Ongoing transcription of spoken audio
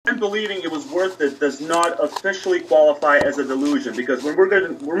believing it was worth it does not officially qualify as a delusion, because when we're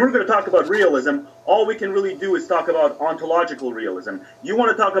going to talk about realism, all we can really do is talk about ontological realism. You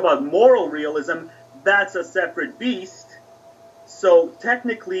want to talk about moral realism, that's a separate beast. So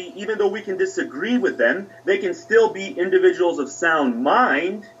technically, even though we can disagree with them, they can still be individuals of sound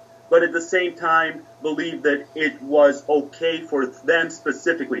mind, but at the same time believe that it was okay for them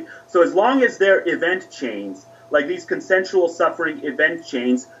specifically. So as long as their event chains, like these consensual suffering event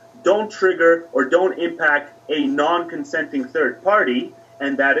chains, don't trigger or don't impact a non-consenting third party,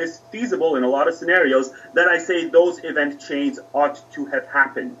 and that is feasible in a lot of scenarios, then I say those event chains ought to have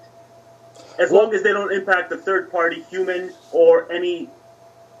happened. As long as they don't impact the third party human or any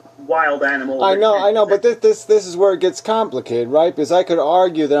wild animal. I know, but this is where it gets complicated, right? Because I could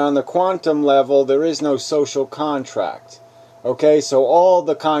argue that on the quantum level there is no social contract. Okay, so all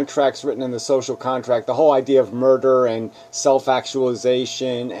the contracts written in the social contract, the whole idea of murder and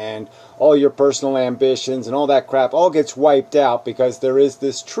self-actualization and all your personal ambitions and all that crap all gets wiped out because there is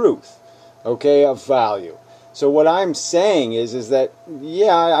this truth, okay, of value. So what I'm saying is that,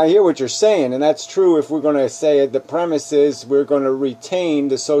 yeah, I hear what you're saying, and that's true if we're going to say it. The premise is we're going to retain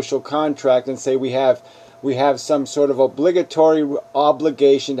the social contract and say we have some sort of obligatory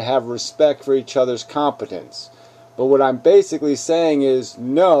obligation to have respect for each other's competence. But what I'm basically saying is,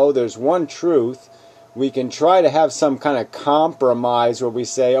 no, there's one truth. We can try to have some kind of compromise where we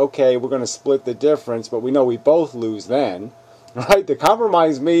say, okay, we're going to split the difference, but we know we both lose then. Right? The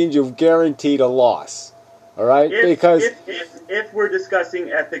compromise means you've guaranteed a loss. All right? If we're discussing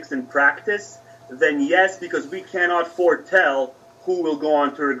ethics in practice, then yes, because we cannot foretell who will go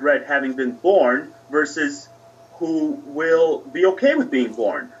on to regret having been born versus who will be okay with being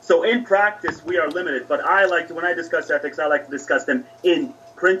born. So in practice, we are limited. But when I discuss ethics, I like to discuss them in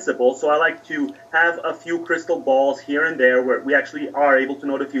principle. So I like to have a few crystal balls here and there where we actually are able to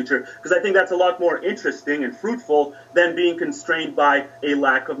know the future, because I think that's a lot more interesting and fruitful than being constrained by a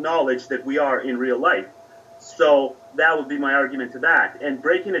lack of knowledge that we are in real life. So that would be my argument to that. And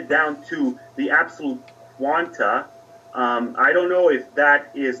breaking it down to the absolute quanta, I don't know if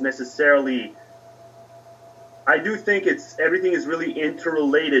that is necessarily... I do think everything is really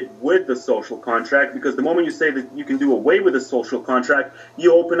interrelated with the social contract, because the moment you say that you can do away with the social contract,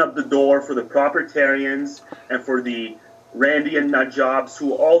 you open up the door for the propertarians and for the Randy and Nutjobs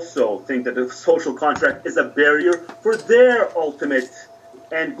who also think that the social contract is a barrier for their ultimate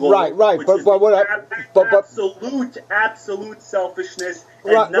end goal. Right, which is absolute selfishness.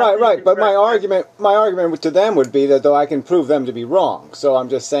 Right. But my argument to them would be that though I can prove them to be wrong. So I'm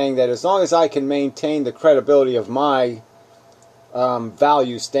just saying that as long as I can maintain the credibility of my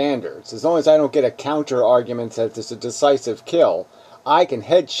value standards, as long as I don't get a counter argument that it's a decisive kill, I can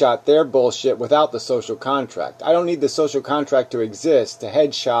headshot their bullshit without the social contract. I don't need the social contract to exist to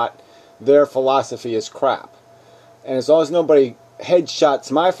headshot their philosophy as crap. And as long as nobody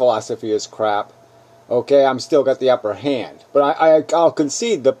headshots my philosophy as crap, okay, I'm still got the upper hand. But I'll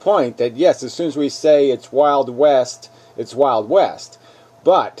concede the point that, yes, as soon as we say it's Wild West, it's Wild West.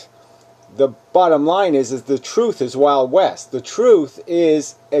 But the bottom line is the truth is Wild West. The truth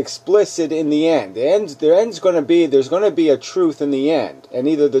is explicit in the end. There's going to be a truth in the end. And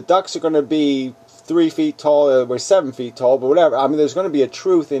either the ducks are going to be 3 feet tall or 7 feet tall, but whatever. I mean, there's going to be a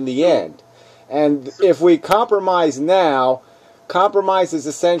truth in the end. And if we compromise now, compromise is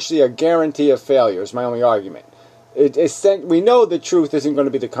essentially a guarantee of failure, is my only argument. We know the truth isn't going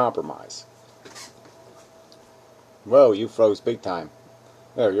to be the compromise. Whoa, you froze big time.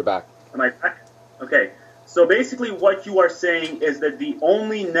 There, you're back. Am I back? Okay. So basically what you are saying is that the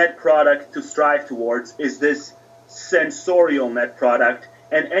only net product to strive towards is this sensorial net product,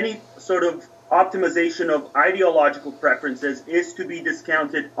 and any sort of optimization of ideological preferences is to be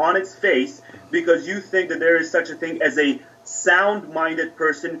discounted on its face because you think that there is such a thing as a sound-minded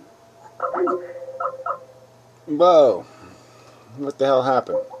person. Whoa. What the hell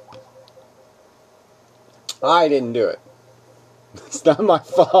happened? I didn't do it. It's not my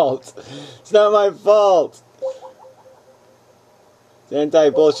fault. It's not my fault. It's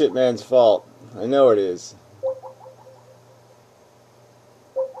anti-bullshit man's fault. I know it is.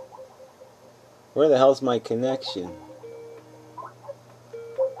 Where the hell's my connection?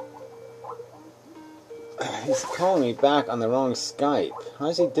 He's calling me back on the wrong Skype.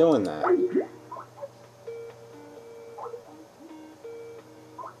 How's he doing that?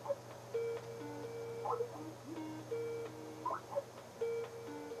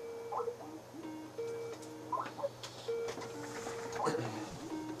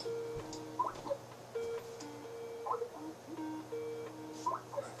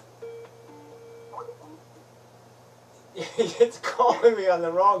 It's calling me on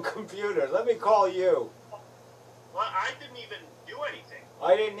the wrong computer. Let me call you. Well, I didn't even do anything.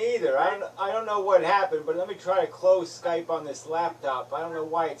 I didn't either. I don't know what happened, but let me try to close Skype on this laptop. I don't know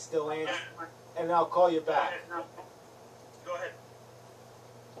why it's still answering. And I'll call you back. Go ahead.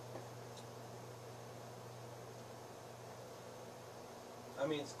 I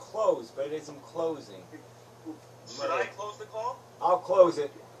mean, it's closed, but it isn't closing. Should I close the call? I'll close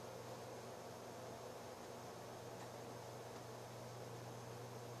it.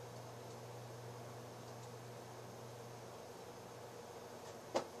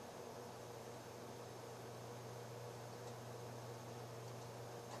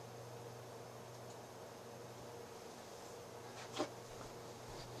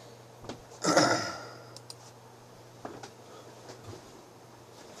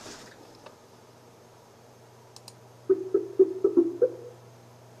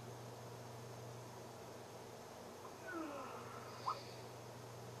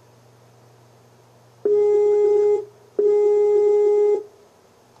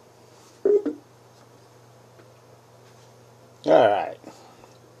 All right.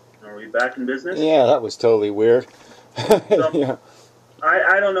 Are we back in business? Yeah, that was totally weird. So, yeah.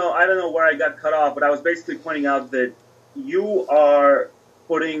 I don't know where I got cut off, but I was basically pointing out that you are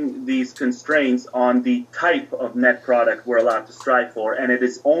putting these constraints on the type of net product we're allowed to strive for, and it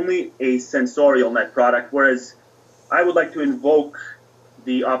is only a sensorial net product, whereas I would like to invoke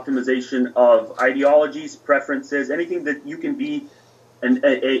the optimization of ideologies, preferences, anything that you can be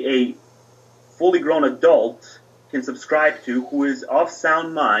a fully grown adult can subscribe to, who is of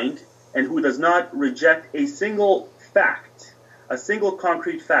sound mind and who does not reject a single fact, a single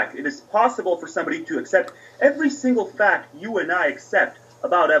concrete fact. It is possible for somebody to accept every single fact you and I accept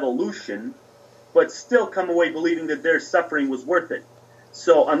about evolution, but still come away believing that their suffering was worth it.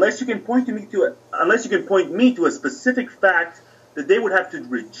 So unless you can point me to a specific fact that they would have to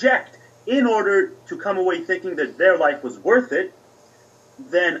reject in order to come away thinking that their life was worth it,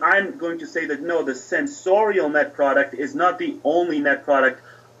 then I'm going to say that no, the sensorial net product is not the only net product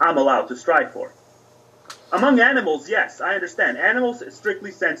I'm allowed to strive for. Among animals, yes, I understand. Animals, strictly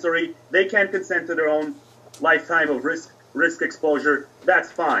sensory, they can't consent to their own lifetime of risk exposure.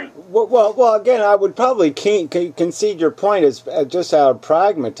 That's fine. Well, again, I would probably concede your point is just out of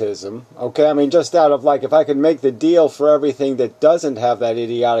pragmatism, okay? I mean, just out of, like, if I could make the deal for everything that doesn't have that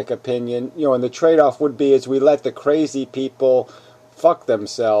idiotic opinion, and the trade-off would be is we let the crazy people fuck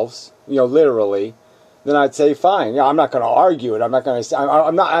themselves, literally, then I'd say fine. I'm not going to argue it. I'm not going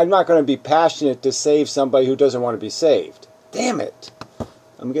to be passionate to save somebody who doesn't want to be saved. Damn it!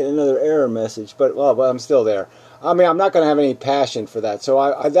 I'm getting another error message, but I'm still there. I mean, I'm not going to have any passion for that.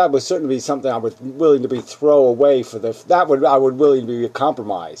 So that would certainly be something I would willing to be throw away for I would willing to be a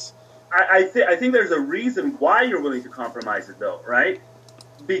compromise. I think there's a reason why you're willing to compromise it, though, right?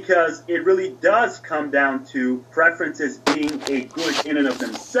 Because it really does come down to preferences being a good in and of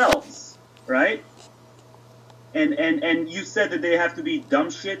themselves, right? And you said that they have to be dumb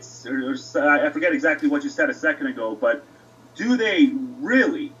shits, or I forget exactly what you said a second ago, but do they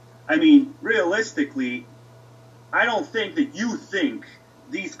really? I mean, realistically, I don't think that you think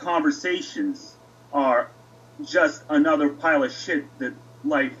these conversations are just another pile of shit that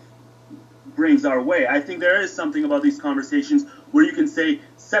life brings our way. I think there is something about these conversations where you can say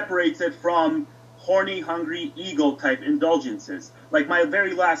separates it from horny, hungry, ego type indulgences. Like my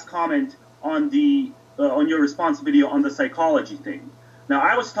very last comment on on your response video on the psychology thing. Now,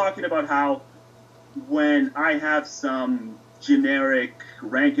 I was talking about how when I have some generic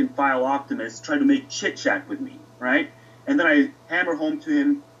rank and file optimist try to make chit chat with me, right? And then I hammer home to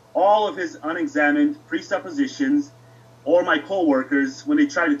him all of his unexamined presuppositions, or my coworkers when they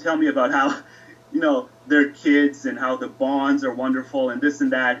try to tell me about how, their kids and how the bonds are wonderful and this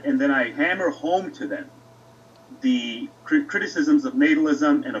and that, and then I hammer home to them the criticisms of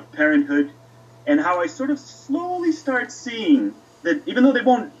natalism and of parenthood, and how I sort of slowly start seeing that, even though they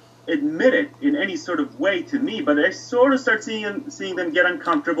won't admit it in any sort of way to me, but I sort of start seeing them get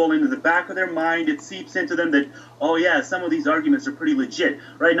uncomfortable. Into the back of their mind, it seeps into them that, oh yeah, some of these arguments are pretty legit.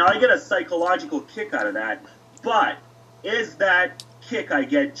 Right now, I get a psychological kick out of that, but is that kick I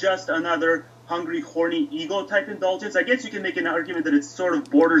get just another hungry, horny, ego-type indulgence? I guess you can make an argument that it sort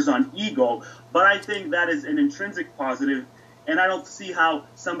of borders on ego, but I think that is an intrinsic positive, and I don't see how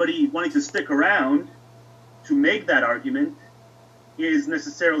somebody wanting to stick around to make that argument is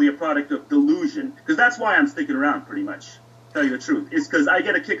necessarily a product of delusion. Because that's why I'm sticking around, pretty much, to tell you the truth. Is because I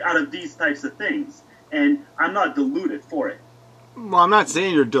get a kick out of these types of things, and I'm not deluded for it. Well, I'm not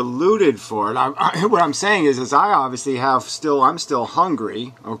saying you're deluded for it. What I'm saying is I obviously I'm still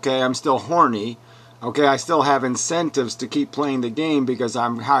hungry, okay? I'm still horny. Okay, I still have incentives to keep playing the game because I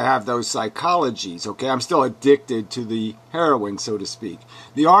have those psychologies. Okay, I'm still addicted to the heroin, so to speak.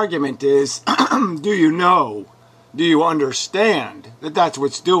 The argument is, do you understand that that's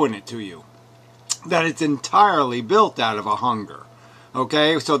what's doing it to you? That it's entirely built out of a hunger.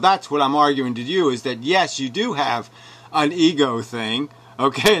 Okay, so that's what I'm arguing to you, is that yes, you do have an ego thing.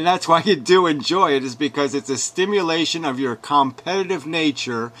 Okay, and that's why you do enjoy it, is because it's a stimulation of your competitive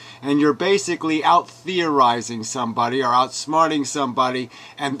nature, and you're basically out theorizing somebody or outsmarting somebody,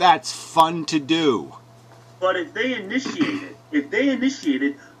 and that's fun to do. But if they initiate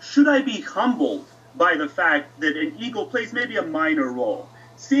it, should I be humbled by the fact that an ego plays maybe a minor role?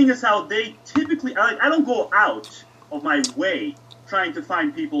 Seeing as how they typically, I don't go out of my way trying to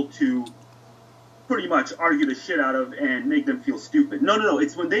find people to pretty much argue the shit out of and make them feel stupid. No.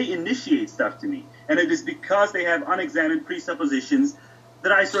 It's when they initiate stuff to me, and it is because they have unexamined presuppositions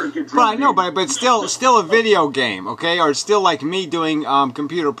that I sort of get drawn. Right, no, but still a video game, okay? Or it's still like me doing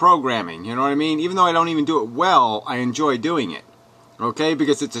computer programming. You know what I mean? Even though I don't even do it well, I enjoy doing it, okay?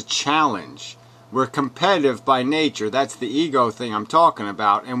 Because it's a challenge. We're competitive by nature. That's the ego thing I'm talking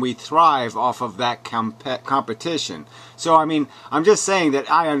about, and we thrive off of that competition. So, I mean, I'm just saying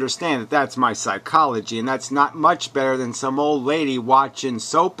that I understand that that's my psychology, and that's not much better than some old lady watching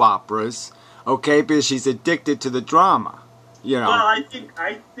soap operas, okay, because she's addicted to the drama, you know. Well, I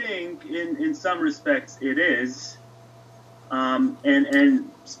think in some respects it is. And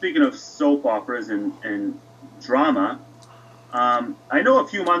speaking of soap operas and drama, I know a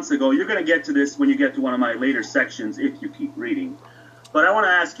few months ago, you're going to get to this when you get to one of my later sections if you keep reading, but I want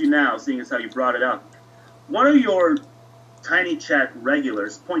to ask you now, seeing as how you brought it up. One of your Tiny Chat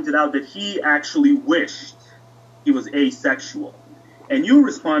regulars pointed out that he actually wished he was asexual, and you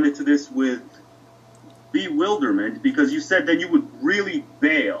responded to this with bewilderment because you said then you would really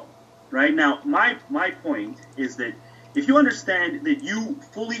bail, right? Now, my point is that if you understand that you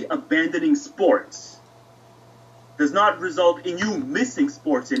fully abandoning sports does not result in you missing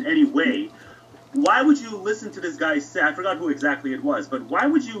sports in any way, why would you listen to this guy say, I forgot who exactly it was, but why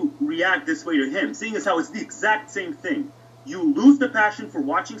would you react this way to him, seeing as how it's the exact same thing? You lose the passion for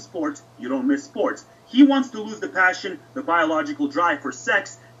watching sports, you don't miss sports. He wants to lose the passion, the biological drive for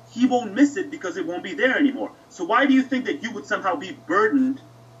sex, he won't miss it because it won't be there anymore. So why do you think that you would somehow be burdened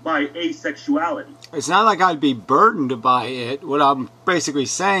by asexuality? It's not like I'd be burdened by it. What I'm basically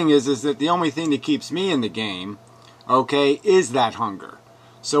saying is that the only thing that keeps me in the game, okay, is that hunger.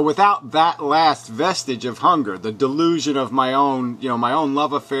 So without that last vestige of hunger, the delusion of my own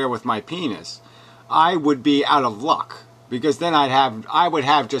love affair with my penis, I would be out of luck, because then I would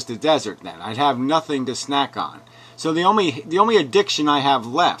have just a desert then. I'd have nothing to snack on. So the only addiction I have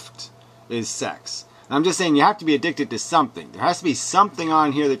left is sex. And I'm just saying you have to be addicted to something. There has to be something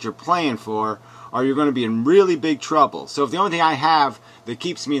on here that you're playing for, or you're going to be in really big trouble. So if the only thing I have that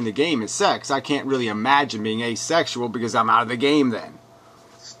keeps me in the game is sex, I can't really imagine being asexual because I'm out of the game then.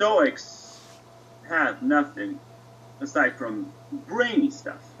 Stoics have nothing aside from brainy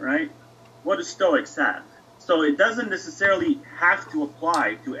stuff, right? What do Stoics have? So it doesn't necessarily have to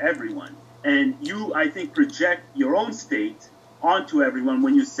apply to everyone. And you, I think, project your own state onto everyone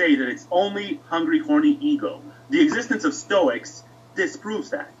when you say that it's only hungry, horny ego. The existence of Stoics disproves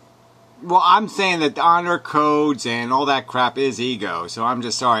that. Well, I'm saying that honor codes and all that crap is ego, so I'm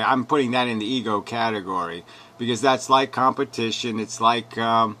just sorry. I'm putting that in the ego category because that's like competition. It's like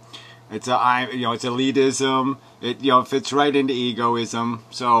it's elitism. It fits right into egoism.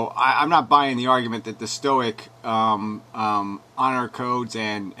 So I'm not buying the argument that the Stoic honor codes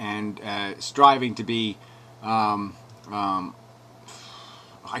and striving to be I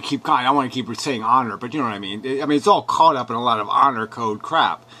don't want to keep saying honor, but you know what I mean. I mean, it's all caught up in a lot of honor code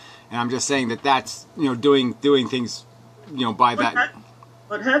crap. And I'm just saying that that's, doing things, by that.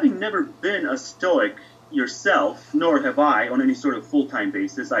 But having never been a Stoic yourself, nor have I on any sort of full-time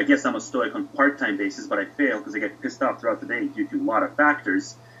basis. I guess I'm a Stoic on part-time basis, but I fail because I get pissed off throughout the day due to a lot of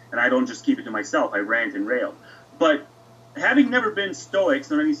factors. And I don't just keep it to myself. I rant and rail. But having never been Stoics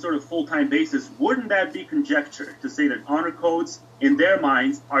on any sort of full-time basis, wouldn't that be conjecture to say that honor codes in their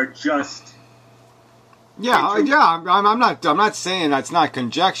minds are just... I'm not saying that's not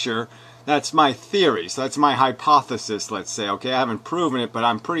conjecture. That's my theory. So that's my hypothesis, let's say. Okay, I haven't proven it, but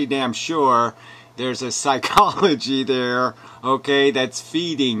I'm pretty damn sure there's a psychology there, okay, that's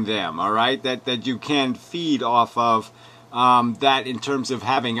feeding them, all right? That you can feed off of that in terms of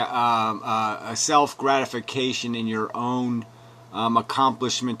having a self-gratification in your own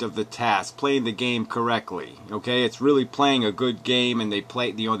accomplishment of the task, playing the game correctly. Okay, it's really playing a good game, and they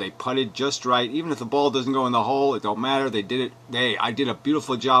putted just right. Even if the ball doesn't go in the hole, it don't matter. They did it. I did a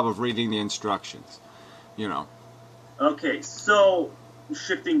beautiful job of reading the instructions. you know. Okay, so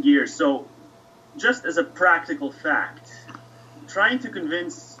shifting gears. So just as a practical fact, trying to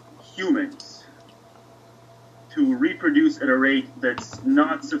convince humans to reproduce at a rate that's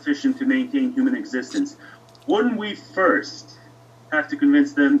not sufficient to maintain human existence, wouldn't we first have to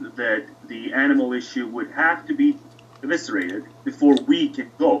convince them that the animal issue would have to be eviscerated before we can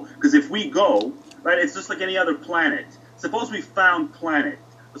go? Because if we go, right, it's just like any other planet. Suppose we found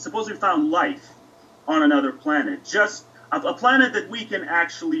life on another planet, just a planet that we can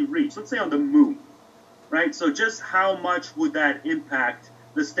actually reach, let's say on the moon, right? So just how much would that impact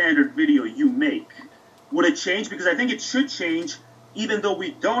the standard video you make? Would it change? Because I think it should change, even though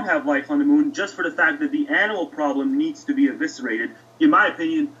we don't have life on the moon, just for the fact that the animal problem needs to be eviscerated, in my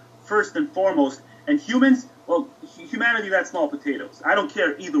opinion, first and foremost. And humans, well, humanity, that's small potatoes. I don't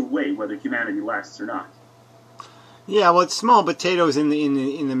care either way whether humanity lasts or not. Yeah, well, it's small potatoes in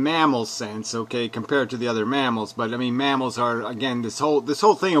the mammal sense, okay, compared to the other mammals. But I mean, mammals are, again, this whole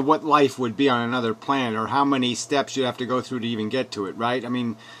thing of what life would be on another planet, or how many steps you have to go through to even get to it, right? I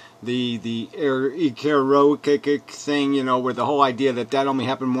mean, the eukaryotic thing, you know, where the whole idea that only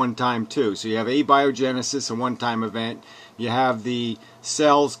happened one time too. So you have abiogenesis, a one-time event. You have the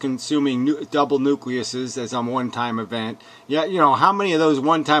cells consuming double nucleuses as a one-time event. Yeah, you know, how many of those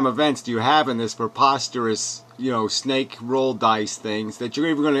one-time events do you have in this preposterous, you know, snake roll dice things that you're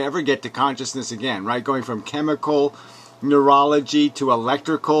even going to ever get to consciousness again, right? Going from chemical neurology to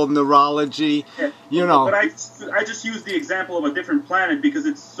electrical neurology, yeah, you know. But I just use the example of a different planet because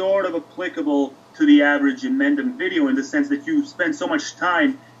it's sort of applicable to the average inmendham video in the sense that you spend so much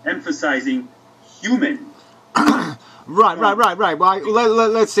time emphasizing human. Right. Well,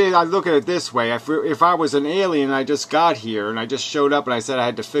 let's say I look at it this way. If I was an alien and I just got here and I just showed up and I said I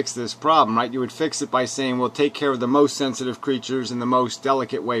had to fix this problem, right? You would fix it by saying, well, take care of the most sensitive creatures in the most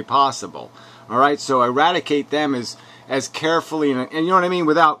delicate way possible. All right? So eradicate them as carefully, and you know what I mean,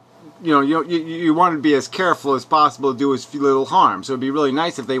 without, you know, you want to be as careful as possible to do as little harm. So it'd be really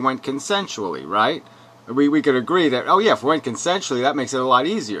nice if they went consensually, right? We could agree that, oh yeah, if we went consensually, that makes it a lot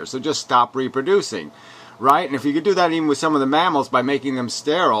easier. So just stop reproducing. Right? And if you could do that even with some of the mammals by making them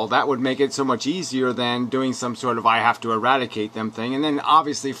sterile, that would make it so much easier than doing some sort of I have to eradicate them thing. And then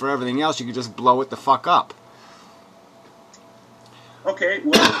obviously for everything else, you could just blow it the fuck up. Okay,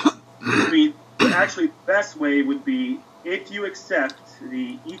 well, I mean, actually the best way would be if you accept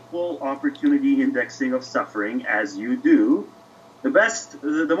the equal opportunity indexing of suffering as you do, the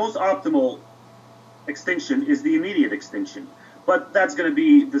most optimal extinction is the immediate extinction. But that's going to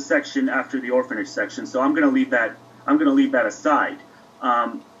be the section after the orphanage section, so I'm going to leave that aside.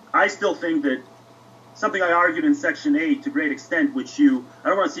 I still think that something I argued in section 8 to a great extent, which I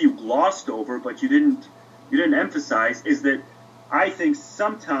don't want to say you glossed over, but you didn't emphasize, is that I think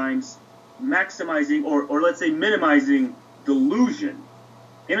sometimes maximizing or let's say minimizing delusion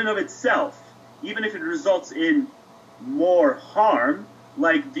in and of itself, even if it results in more harm,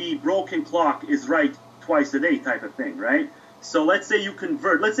 like the broken clock is right twice a day type of thing, right? So let's say you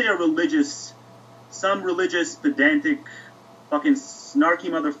convert, let's say some religious, pedantic, fucking snarky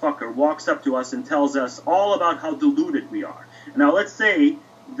motherfucker walks up to us and tells us all about how deluded we are. Now let's say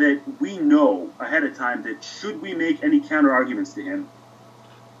that we know ahead of time that should we make any counter-arguments to him,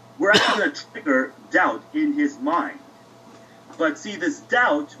 we're actually going to trigger doubt in his mind. But see, this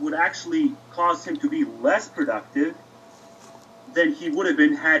doubt would actually cause him to be less productive than he would have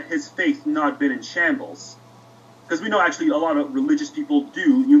been had his faith not been in shambles. Because we know actually a lot of religious people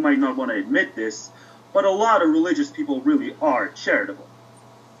do, you might not want to admit this, but a lot of religious people really are charitable.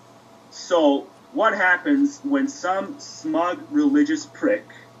 So what happens when some smug religious prick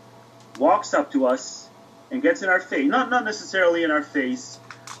walks up to us and gets in our face, not necessarily in our face,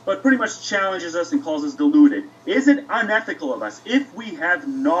 but pretty much challenges us and calls us deluded? Is it unethical of us, if we have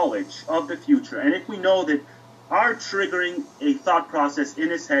knowledge of the future, and if we know that our triggering a thought process in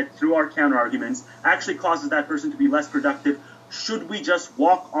his head through our counter-arguments actually causes that person to be less productive, should we just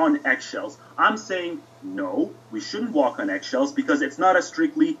walk on eggshells? I'm saying no, we shouldn't walk on eggshells because it's not a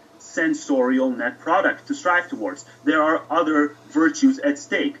strictly sensorial net product to strive towards. There are other virtues at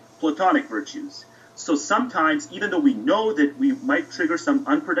stake, platonic virtues. So sometimes, even though we know that we might trigger some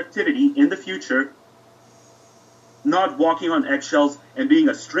unproductivity in the future, not walking on eggshells and being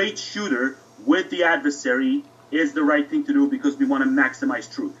a straight shooter with the adversary is the right thing to do because we want to maximize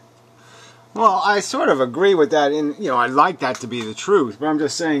truth. Well, I sort of agree with that, and I'd like that to be the truth, but I'm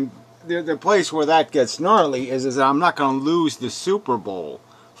just saying the place where that gets gnarly is that I'm not going to lose the Super Bowl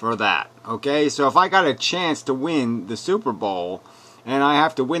for that, okay? So if I got a chance to win the Super Bowl, and I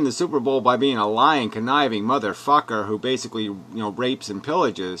have to win the Super Bowl by being a lying, conniving motherfucker who basically, rapes and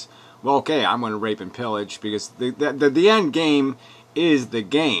pillages, well, okay, I'm going to rape and pillage because the end game is the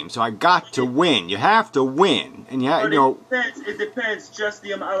game. So I got to win. You have to win, and it depends. Just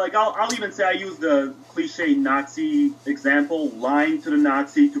the like, I'll even say I use the cliche Nazi example, lying to the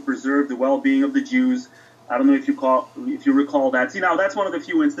Nazi to preserve the well-being of the Jews. I don't know if you recall that. See, now that's one of the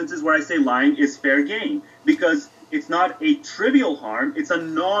few instances where I say lying is fair game because it's not a trivial harm; it's a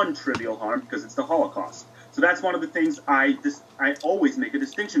non-trivial harm because it's the Holocaust. So that's one of the things I always make a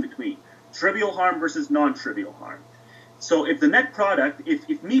distinction between trivial harm versus non-trivial harm. So if the net product,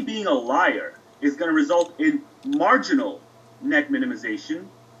 if me being a liar is going to result in marginal net minimization,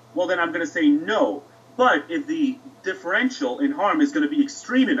 well, then I'm going to say no. But if the differential in harm is going to be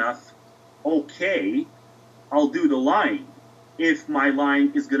extreme enough, okay, I'll do the lying if my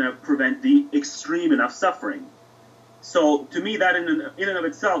lying is going to prevent the extreme enough suffering. So to me, that in and of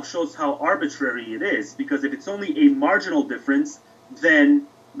itself shows how arbitrary it is, because if it's only a marginal difference, then,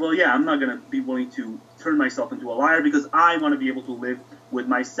 well, yeah, I'm not going to be willing to turn myself into a liar because I want to be able to live with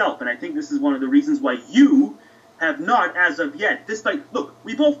myself. And I think this is one of the reasons why you have not, as of yet, despite, look,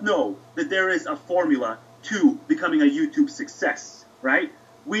 we both know that there is a formula to becoming a YouTube success, right?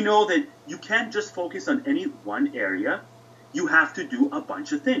 We know that you can't just focus on any one area. You have to do a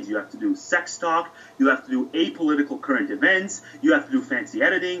bunch of things. You have to do sex talk. You have to do apolitical current events. You have to do fancy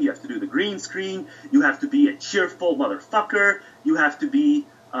editing. You have to do the green screen. You have to be a cheerful motherfucker. You have to be,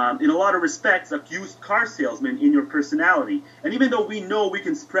 in a lot of respects, a used car salesman in your personality. And even though we know we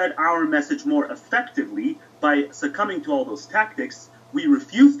can spread our message more effectively by succumbing to all those tactics, we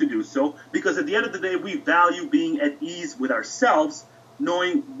refuse to do so because at the end of the day, we value being at ease with ourselves,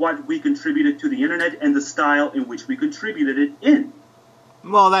 knowing what we contributed to the internet and the style in which we contributed it in.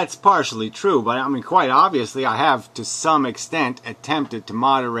 Well, that's partially true, but I mean, quite obviously, I have to some extent attempted to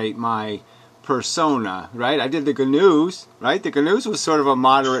moderate my persona, right? I did the GNUs, right? The GNUs was sort of a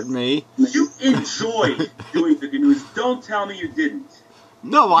moderate me. You enjoyed doing the GNUs. Don't tell me you didn't.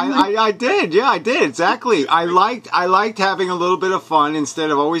 No, I did. Yeah, I did. Exactly. I liked having a little bit of fun instead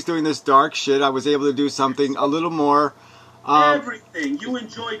of always doing this dark shit. I was able to do something a little more. Everything. You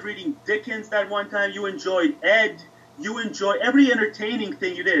enjoyed reading Dickens that one time. You enjoyed Ed. You enjoyed every entertaining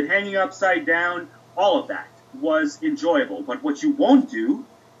thing you did. Hanging upside down. All of that was enjoyable. But what you won't do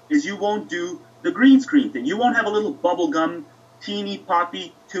is you won't do the green screen thing. You won't have a little bubblegum, teeny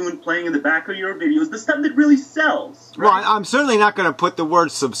poppy tune playing in the back of your videos. The stuff that really sells. Right? Well, I'm certainly not going to put the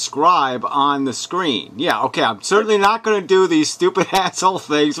word subscribe on the screen. Yeah, okay, I'm certainly not going to do these stupid asshole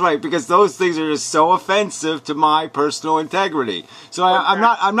things, right? Because those things are just so offensive to my personal integrity. So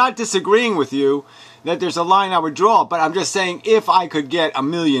I'm not disagreeing with you that there's a line I would draw, but I'm just saying if I could get 1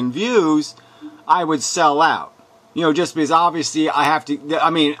 million views, I would sell out. You know, just because obviously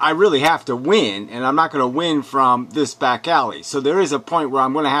I really have to win, and I'm not going to win from this back alley. So there is a point where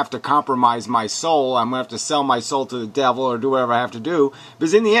I'm going to have to compromise my soul. I'm going to have to sell my soul to the devil or do whatever I have to do.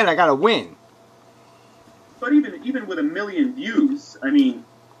 Because in the end, I got to win. But even with 1 million views, I mean,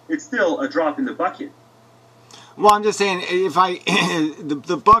 it's still a drop in the bucket. Well, I'm just saying, if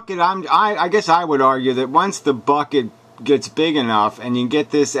the bucket, I guess I would argue that once the bucket gets big enough and you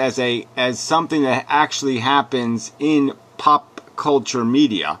get this as something that actually happens in pop culture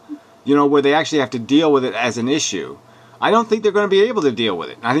media, you know, where they actually have to deal with it as an issue, I don't think they're going to be able to deal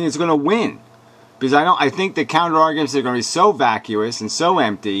with it. I think it's going to win because I think the counter arguments are going to be so vacuous and so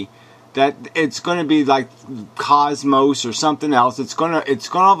empty that it's going to be like Cosmos or something else. It's going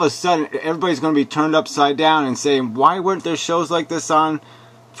to all of a sudden everybody's going to be turned upside down and saying, why weren't there shows like this on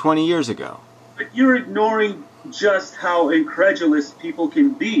 20 years ago? But you're ignoring just how incredulous people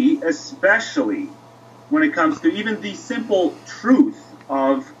can be, especially when it comes to even the simple truth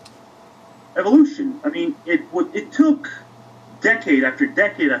of evolution. I mean, it took decade after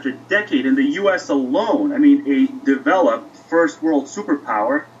decade after decade in the U.S. alone. I mean, a developed first world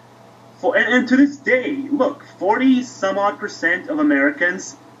superpower. And to this day, look, 40-some-odd% of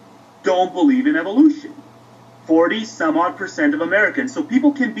Americans don't believe in evolution. 40-some-odd% of Americans. So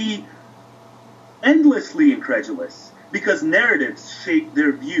people can be endlessly incredulous because narratives shape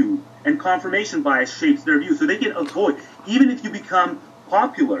their view and confirmation bias shapes their view. So they can avoid, even if you become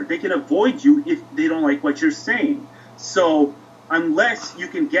popular, they can avoid you if they don't like what you're saying. So unless you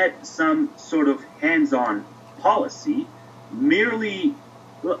can get some sort of hands-on policy, merely,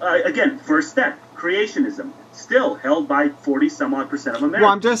 again, first step, creationism, still held by 40-some-odd% of Americans.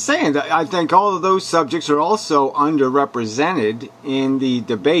 Well, I'm just saying that I think all of those subjects are also underrepresented in the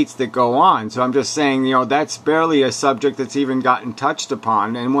debates that go on. So I'm just saying, you know, that's barely a subject that's even gotten touched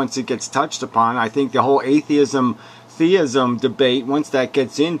upon. And once it gets touched upon, I think the whole atheism-theism debate, once that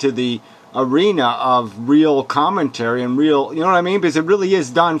gets into the arena of real commentary and real, you know what I mean? Because it really is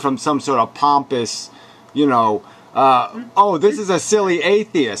done from some sort of pompous, you know, oh, this is a silly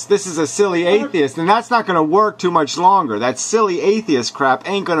atheist. This is a silly atheist. And that's not going to work too much longer. That silly atheist crap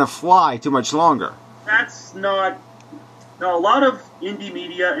ain't going to fly too much longer. That's not... Now, a lot of indie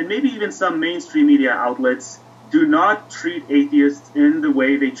media, and maybe even some mainstream media outlets, do not treat atheists in the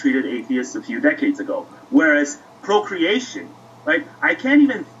way they treated atheists a few decades ago. Whereas procreation... Right? I can't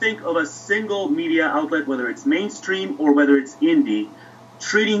even think of a single media outlet, whether it's mainstream or whether it's indie,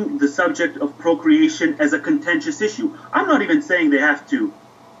 treating the subject of procreation as a contentious issue. I'm not even saying they have to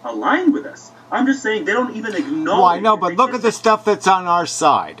align with us. I'm just saying they don't even acknowledge... Well, I know, but look at the stuff that's on our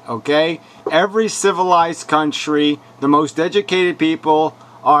side, okay? Every civilized country, the most educated people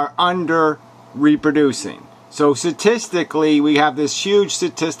are under reproducing. So statistically, we have this huge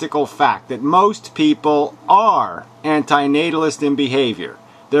statistical fact that most people are antinatalist in behavior.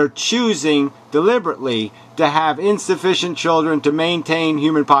 They're choosing deliberately to have insufficient children to maintain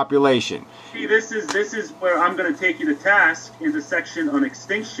human population. See, this is where I'm going to take you to task in the section on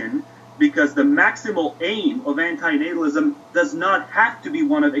extinction, because the maximal aim of antinatalism does not have to be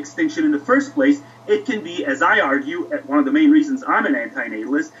one of extinction in the first place. It can be, as I argue, one of the main reasons I'm an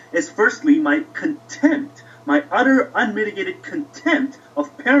antinatalist is firstly my contempt, my utter unmitigated contempt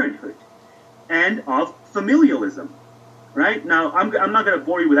of parenthood and of familialism. Right? Now, I'm not going to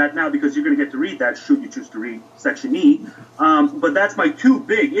bore you with that now because you're going to get to read that should you choose to read Section E. But that's my two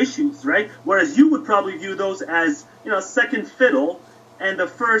big issues, right? Whereas you would probably view those as, you know, second fiddle, and the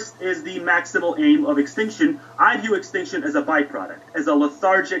first is the maximal aim of extinction. I view extinction as a byproduct, as a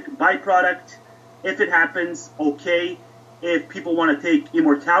lethargic byproduct. If it happens, okay. If people want to take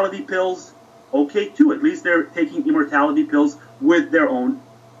immortality pills, okay too. At least they're taking immortality pills with their own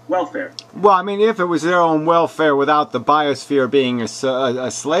welfare. Well, I mean, if it was their own welfare without the biosphere being a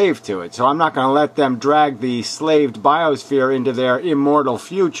slave to it. So I'm not going to let them drag the slaved biosphere into their immortal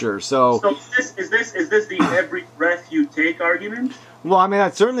future. So is this the every breath you take argument? Well, I mean,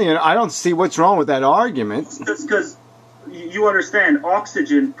 that's certainly, I don't see what's wrong with that argument. Because you understand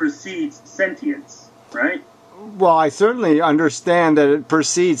oxygen precedes sentience, right? Well, I certainly understand that it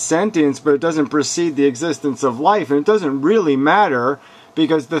precedes sentience, but it doesn't precede the existence of life. And it doesn't really matter,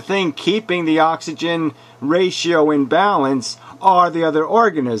 because the thing keeping the oxygen ratio in balance are the other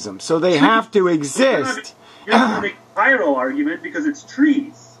organisms. So they have to exist. You're not going to make a viral argument because it's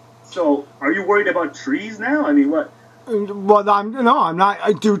trees. So are you worried about trees now? I mean, what? Well, I'm not.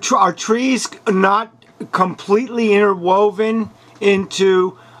 Are trees not completely interwoven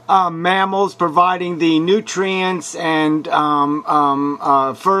into mammals, providing the nutrients and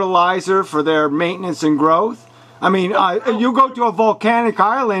fertilizer for their maintenance and growth? I mean, you go to a volcanic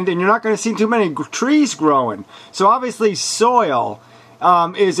island and you're not going to see too many trees growing. So obviously soil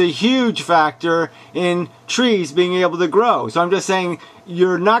is a huge factor in trees being able to grow. So I'm just saying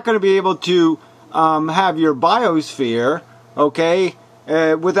you're not going to be able to have your biosphere, okay,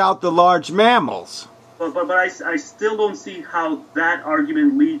 without the large mammals. But I still don't see how that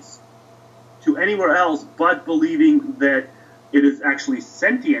argument leads to anywhere else but believing that it is actually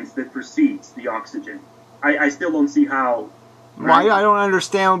sentience that precedes the oxygen. I still don't see how. Right? I don't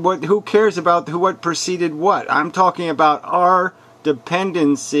understand who cares about what preceded what. I'm talking about our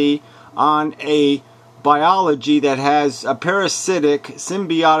dependency on a biology that has a parasitic,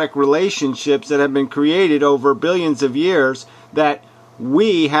 symbiotic relationships that have been created over billions of years that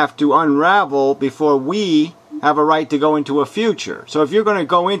we have to unravel before we have a right to go into a future. So if you're going to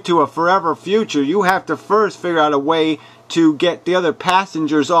go into a forever future, you have to first figure out a way to get the other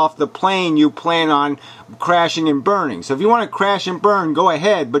passengers off the plane you plan on crashing and burning. So if you want to crash and burn, go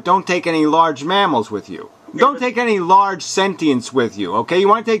ahead, but don't take any large mammals with you. Don't take any large sentience with you, okay? You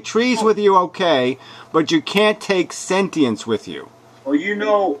want to take trees with you, okay, but you can't take sentience with you. Well, you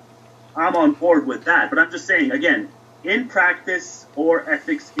know, I'm on board with that, but I'm just saying, again, in practice or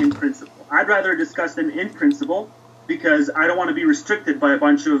ethics in principle. I'd rather discuss them in principle because I don't want to be restricted by a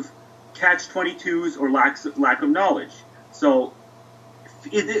bunch of catch-22s or lack of knowledge. So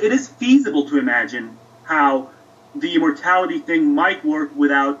it is feasible to imagine how the immortality thing might work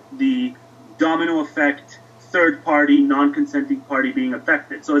without the domino effect, third-party, non-consenting party being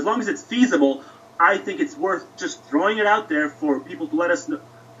affected. So as long as it's feasible, I think it's worth just throwing it out there for people to let us know,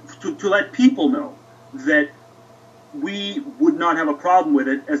 to let people know that we would not have a problem with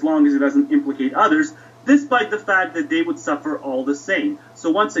it as long as it doesn't implicate others, despite the fact that they would suffer all the same.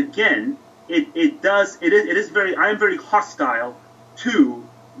 So once again, I am very hostile to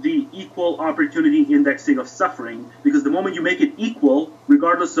the equal opportunity indexing of suffering, because the moment you make it equal,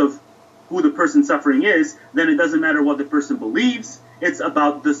 regardless of who the person suffering is, then it doesn't matter what the person believes, It's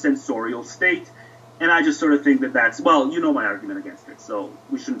about the sensorial state. And I just sort of think that that's, well, you know my argument against it, so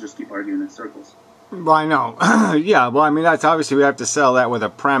we shouldn't just keep arguing in circles. Well, I know. Yeah, well, I mean, that's obviously we have to sell that with a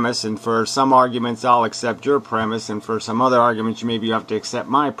premise, and for some arguments I'll accept your premise, and for some other arguments maybe you have to accept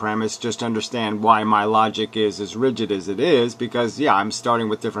my premise, just to understand why my logic is as rigid as it is, because, yeah, I'm starting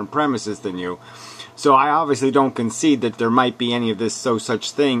with different premises than you. So I obviously don't concede that there might be any of this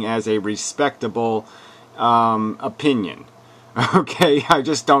such thing as a respectable opinion. Okay, I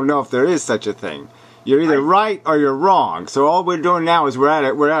just don't know if there is such a thing. You're either right or you're wrong. So all we're doing now is we're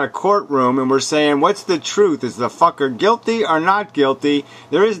at a courtroom and we're saying, what's the truth? Is the fucker guilty or not guilty?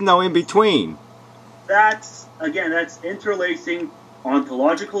 There is no in between. That's interlacing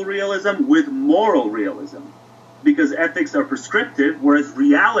ontological realism with moral realism, because ethics are prescriptive, whereas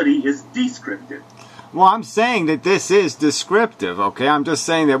reality is descriptive. Well, I'm saying that this is descriptive, okay? I'm just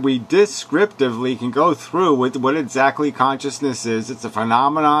saying that we descriptively can go through with what exactly consciousness is. It's a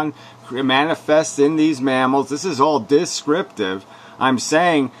phenomenon. It manifests in these mammals. This is all descriptive. I'm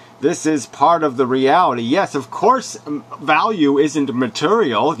saying this is part of the reality. Yes, of course, value isn't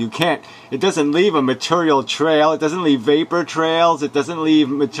material. It doesn't leave a material trail. It doesn't leave vapor trails. It doesn't leave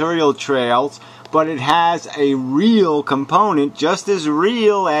material trails. But it has a real component, just as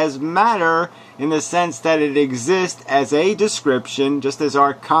real as matter, in the sense that it exists as a description, just as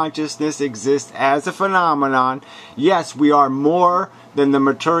our consciousness exists as a phenomenon. Yes, we are more than the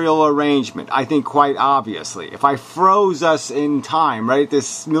material arrangement, I think quite obviously. If I froze us in time, right at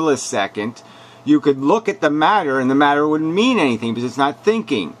this millisecond, you could look at the matter and the matter wouldn't mean anything because it's not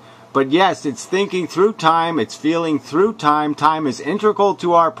thinking. But yes, it's thinking through time, it's feeling through time. Time is integral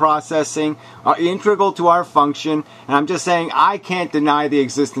to our processing, integral to our function. And I'm just saying I can't deny the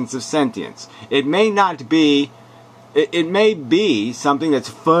existence of sentience. It may be something that's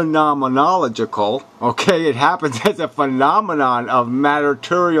phenomenological, okay? It happens as a phenomenon of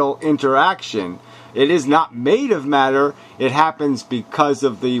material interaction. It is not made of matter. It happens because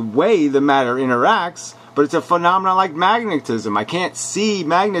of the way the matter interacts. But it's a phenomenon like magnetism. I can't see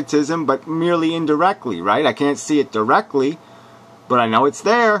magnetism, but merely indirectly, right? I can't see it directly, but I know it's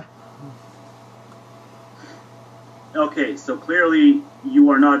there. Okay, so clearly you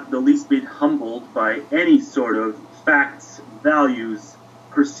are not the least bit humbled by any sort of facts, values,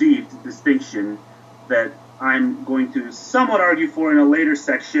 perceived distinction that I'm going to somewhat argue for in a later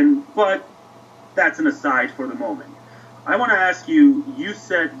section, but that's an aside for the moment. I want to ask you, you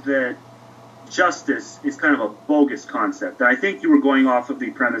said that justice is kind of a bogus concept. I think you were going off of the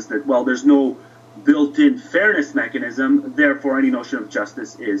premise that, well, there's no built-in fairness mechanism, therefore any notion of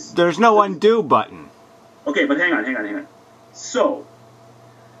justice is... There's no undo button. Okay, but hang on. So,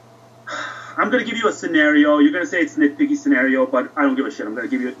 I'm going to give you a scenario. You're going to say it's a nitpicky scenario, but I don't give a shit. I'm going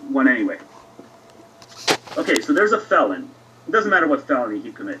to give you one anyway. Okay, so there's a felon. It doesn't matter what felony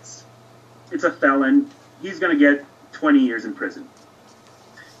he commits. It's a felon. He's going to get 20 years in prison.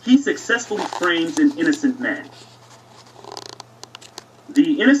 He successfully frames an innocent man.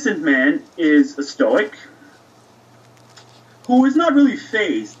 The innocent man is a stoic who is not really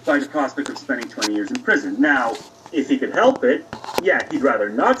fazed by the prospect of spending 20 years in prison. Now, if he could help it, yeah, he'd rather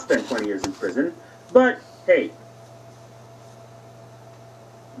not spend 20 years in prison, but hey,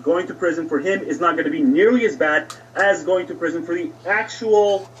 going to prison for him is not going to be nearly as bad as going to prison for the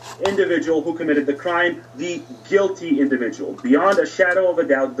actual individual who committed the crime, the guilty individual. Beyond a shadow of a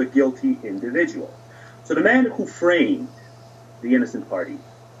doubt, the guilty individual. So the man who framed the innocent party,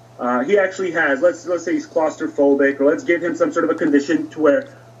 he actually has, let's say he's claustrophobic, or let's give him some sort of a condition to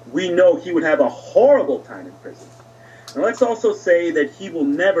where we know he would have a horrible time in prison. And let's also say that he will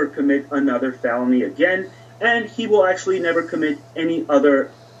never commit another felony again, and he will actually never commit any other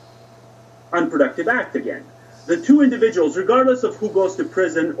unproductive act again. The two individuals, regardless of who goes to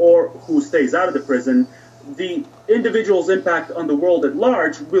prison or who stays out of the prison, the individual's impact on the world at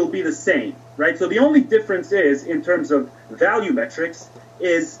large will be the same, right? So the only difference is, in terms of value metrics,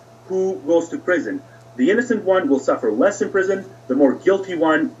 is who goes to prison. The innocent one will suffer less in prison. The more guilty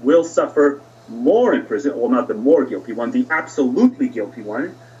one will suffer more in prison. Well, not the more guilty one, the absolutely guilty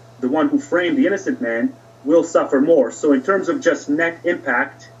one, the one who framed the innocent man, will suffer more. So in terms of just net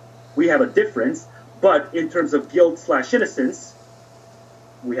impact, we have a difference, but in terms of guilt/innocence,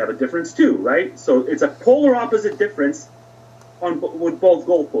 we have a difference too, right? So it's a polar opposite difference with both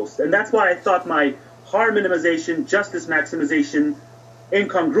goalposts. And that's why I thought my harm minimization, justice maximization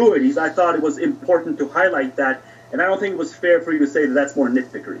incongruities, I thought it was important to highlight that, and I don't think it was fair for you to say that that's more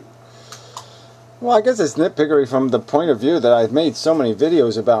nitpickery. Well, I guess it's nitpickery from the point of view that I've made so many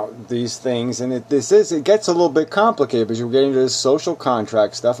videos about these things, and it gets a little bit complicated because you're getting into this social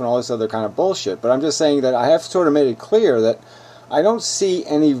contract stuff and all this other kind of bullshit. But I'm just saying that I have sort of made it clear that I don't see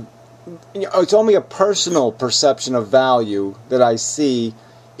any. It's only a personal perception of value that I see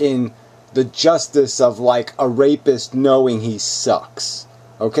in the justice of like a rapist knowing he sucks.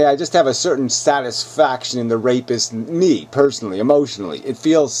 Okay, I just have a certain satisfaction in the rapist, me personally, emotionally. It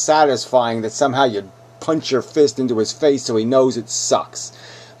feels satisfying that somehow you punch your fist into his face so he knows it sucks.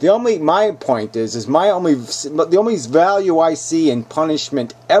 My point is the only value I see in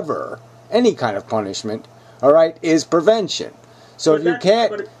punishment ever, any kind of punishment, all right, is prevention. So if you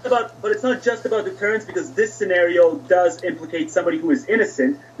can't... But it's not just about deterrence, because this scenario does implicate somebody who is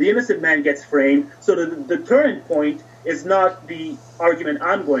innocent. The innocent man gets framed, so the deterrent point is not the argument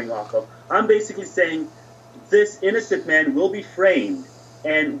I'm going off of. I'm basically saying this innocent man will be framed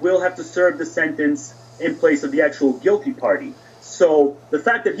and will have to serve the sentence in place of the actual guilty party. So the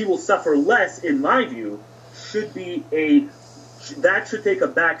fact that he will suffer less, in my view, should take a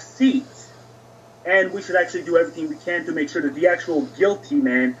back seat. And we should actually do everything we can to make sure that the actual guilty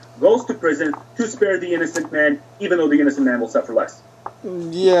man goes to prison to spare the innocent man, even though the innocent man will suffer less.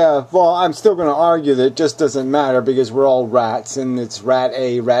 Yeah, well, I'm still going to argue that it just doesn't matter because we're all rats, and it's rat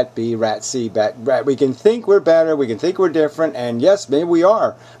A, rat B, rat C, rat. We can think we're better, we can think we're different, and yes, maybe we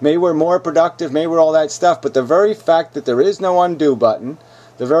are. Maybe we're more productive, maybe we're all that stuff, but the very fact that there is no undo button,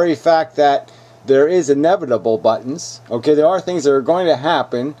 the very fact that there is inevitable buttons, okay, there are things that are going to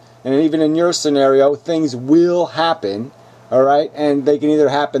happen, and even in your scenario, things will happen, all right? And they can either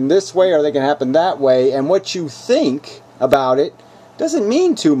happen this way or they can happen that way. And what you think about it doesn't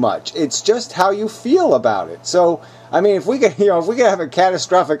mean too much. It's just how you feel about it. So, I mean, if we could have a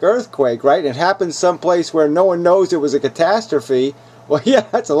catastrophic earthquake, right? It happens someplace where no one knows it was a catastrophe. Well, yeah,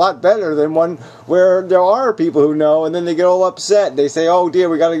 that's a lot better than one where there are people who know, and then they get all upset. They say, "Oh dear,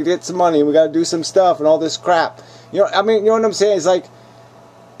 we got to get some money, we got to do some stuff, and all this crap." I mean, you know what I'm saying? It's like,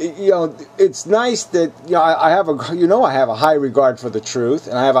 it's nice that I have a high regard for the truth,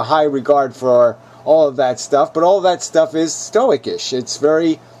 and I have a high regard for all of that stuff. But all of that stuff is stoic-ish. It's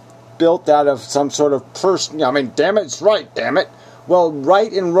very built out of some sort of person. I mean, damn it, it's right. Damn it. Well,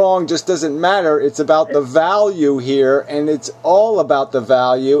 right and wrong just doesn't matter. It's about the value here, and it's all about the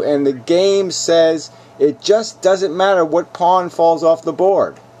value. And the game says it just doesn't matter what pawn falls off the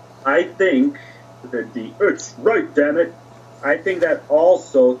board. I think that it's right. Damn it. I think that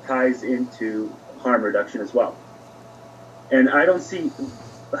also ties into harm reduction as well. And I don't see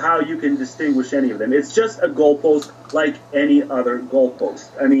how you can distinguish any of them. It's just a goalpost like any other goalpost.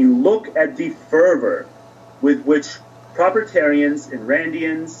 I mean, look at the fervor with which propertarians and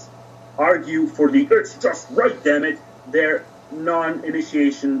Randians argue for the "it's just right, damn it," their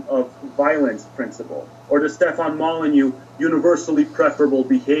non-initiation of violence principle, or the Stefan Molyneux universally preferable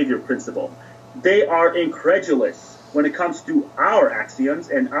behavior principle. They are incredulous when it comes to our axioms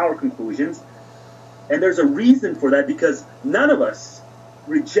and our conclusions. And there's a reason for that, because none of us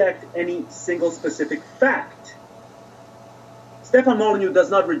reject any single specific fact. Stefan Molyneux does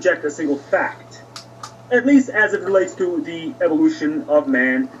not reject a single fact, at least as it relates to the evolution of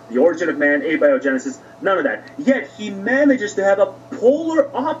man, the origin of man, abiogenesis, none of that. Yet he manages to have a polar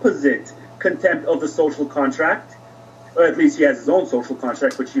opposite contempt of the social contract. Or at least he has his own social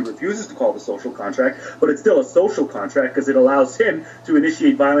contract, which he refuses to call the social contract, but it's still a social contract because it allows him to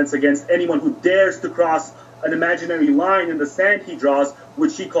initiate violence against anyone who dares to cross an imaginary line in the sand he draws,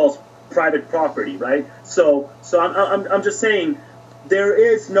 which he calls private property, right? So I'm just saying there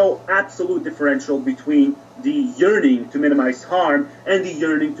is no absolute differential between the yearning to minimize harm and the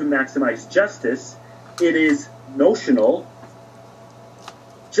yearning to maximize justice. It is notional,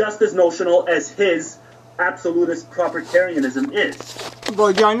 just as notional as his absolutist propertarianism is.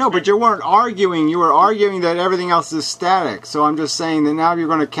 Well, yeah, I know, but you weren't arguing. You were arguing that everything else is static. So I'm just saying that now you're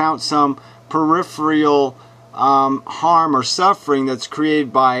going to count some peripheral harm or suffering that's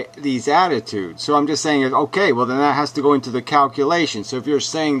created by these attitudes. So I'm just saying, okay, well then that has to go into the calculation. So if you're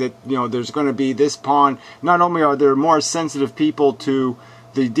saying that there's going to be this pawn, not only are there more sensitive people to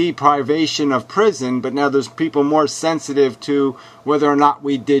the deprivation of prison, but now there's people more sensitive to whether or not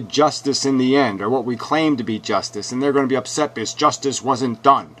we did justice in the end, or what we claim to be justice, and they're going to be upset because justice wasn't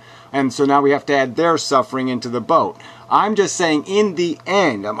done. And so now we have to add their suffering into the boat. I'm just saying, in the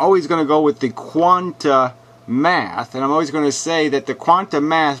end, I'm always going to go with the quanta math, and I'm always going to say that the quanta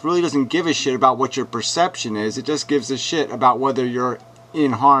math really doesn't give a shit about what your perception is. It just gives a shit about whether you're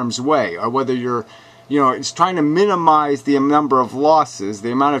in harm's way, or whether you're it's trying to minimize the number of losses,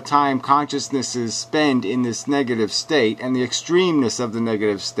 the amount of time consciousnesses spend in this negative state, and the extremeness of the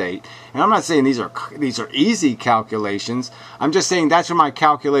negative state. And I'm not saying these are easy calculations. I'm just saying that's where my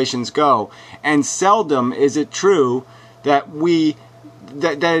calculations go. And seldom is it true that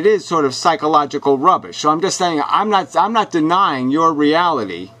that it is sort of psychological rubbish. So I'm just saying, I'm not denying your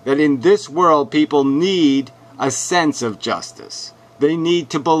reality that in this world people need a sense of justice. They need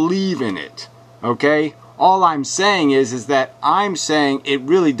to believe in it. Okay? All I'm saying is that I'm saying it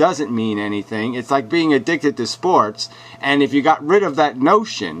really doesn't mean anything. It's like being addicted to sports, and if you got rid of that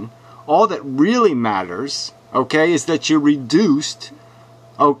notion, all that really matters, okay, is that you reduced,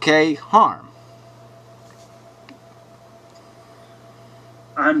 okay, harm.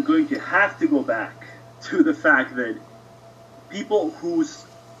 I'm going to have to go back to the fact that people who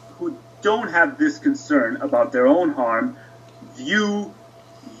don't have this concern about their own harm view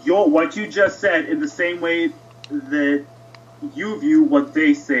what you just said in the same way that you view what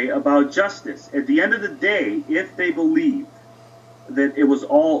they say about justice. At the end of the day, if they believe that it was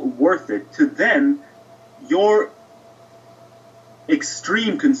all worth it, to them, your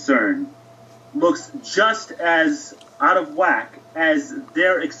extreme concern looks just as out of whack as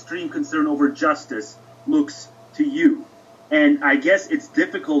their extreme concern over justice looks to you. And I guess it's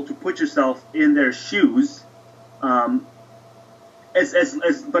difficult to put yourself in their shoes.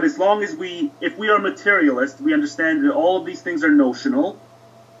 But as long as if we are materialists, we understand that all of these things are notional.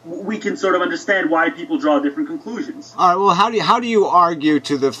 We can sort of understand why people draw different conclusions. All right. Well, how do you argue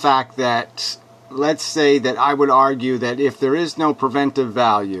to the fact that, let's say that I would argue that if there is no preventive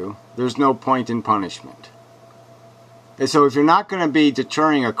value, there's no point in punishment. And so if you're not going to be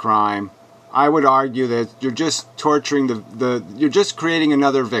deterring a crime, I would argue that you're just torturing you're just creating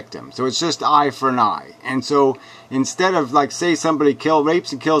another victim. So it's just eye for an eye. And so instead of, like, say somebody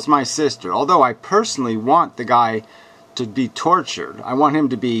rapes and kills my sister, although I personally want the guy to be tortured, I want him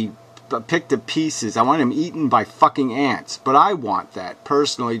to be picked to pieces, I want him eaten by fucking ants, but I want that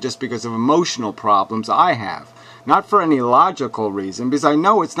personally just because of emotional problems I have. Not for any logical reason, because I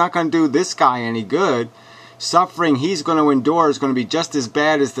know it's not going to do this guy any good. Suffering he's going to endure is going to be just as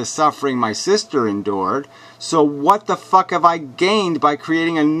bad as the suffering my sister endured. So what the fuck have I gained by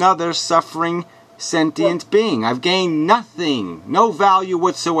creating another suffering sentient being? I've gained nothing, no value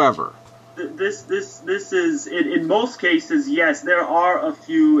whatsoever. This is in most cases, yes, there are a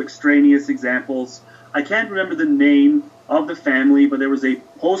few extraneous examples. I can't remember the name of the family, but there was a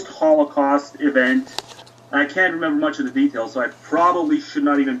post-Holocaust event. I can't remember much of the details, so I probably should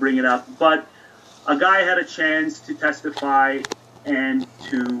not even bring it up. But a guy had a chance to testify and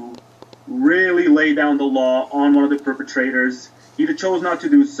to really lay down the law on one of the perpetrators. He chose not to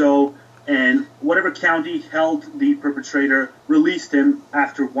do so, and whatever county held the perpetrator released him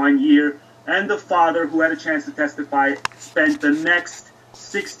after 1 year, and the father, who had a chance to testify, spent the next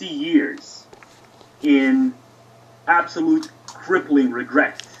 60 years in absolute crippling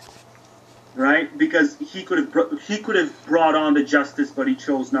regret, right? Because he could have brought on the justice, but he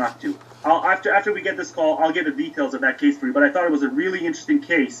chose not to. After we get this call, I'll get the details of that case for you, but I thought it was a really interesting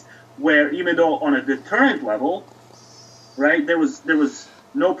case where, even though on a deterrent level, right, there was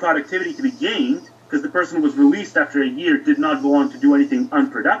no productivity to be gained, because the person who was released after a year did not go on to do anything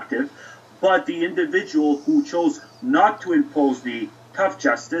unproductive, but the individual who chose not to impose the tough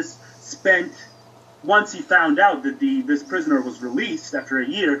justice spent, once he found out that this prisoner was released after a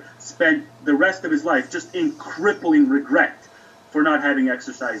year, spent the rest of his life just in crippling regret for not having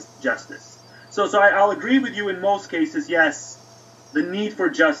exercised justice. So I'll agree with you in most cases, yes, the need for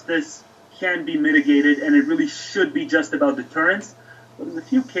justice can be mitigated, and it really should be just about deterrence. But in a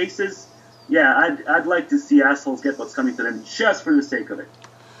few cases, yeah, I'd like to see assholes get what's coming to them just for the sake of it.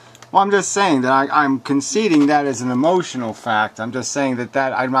 Well, I'm just saying that I'm conceding that as an emotional fact. I'm just saying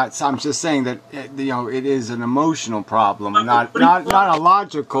I'm just saying that it is an emotional problem, not a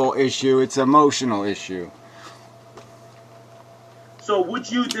logical issue. It's an emotional issue. So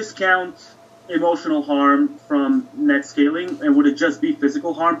would you discount emotional harm from net scaling, and would it just be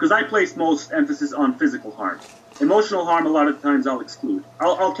physical harm? Because I place most emphasis on physical harm. Emotional harm, a lot of times, I'll exclude.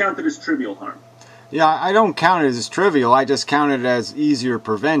 I'll count it as trivial harm. Yeah, I don't count it as trivial. I just count it as easier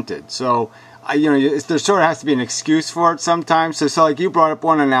prevented. So, there sort of has to be an excuse for it sometimes. So like you brought up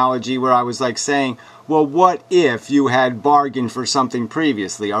one analogy where I was like saying, well, what if you had bargained for something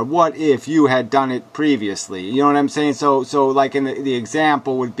previously? Or what if you had done it previously? You know what I'm saying? So like in the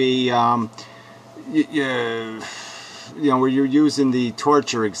example would be, where you're using the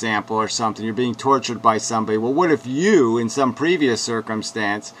torture example or something, you're being tortured by somebody. Well, what if you, in some previous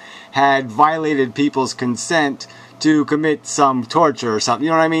circumstance, had violated people's consent to commit some torture or something?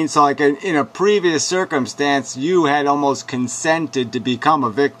 You know what I mean? So like in a previous circumstance, you had almost consented to become a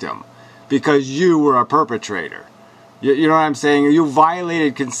victim because you were a perpetrator. You know what I'm saying? You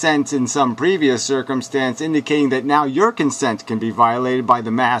violated consent in some previous circumstance, indicating that now your consent can be violated by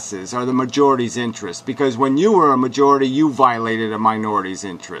the masses or the majority's interest. Because when you were a majority, you violated a minority's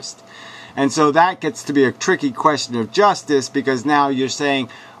interest. And so that gets to be a tricky question of justice, because now you're saying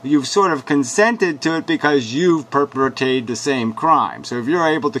you've sort of consented to it because you've perpetrated the same crime. So if you're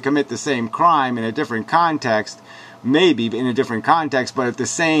able to commit the same crime in a different context, maybe in a different context, but at the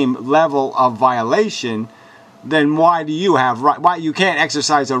same level of violation, then why do you have right? Why you can't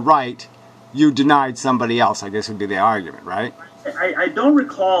exercise a right you denied somebody else? I guess would be the argument, right? I don't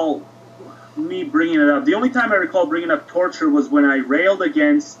recall me bringing it up. The only time I recall bringing up torture was when I railed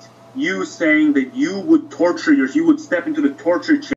against you saying that you would torture you would step into the torture chair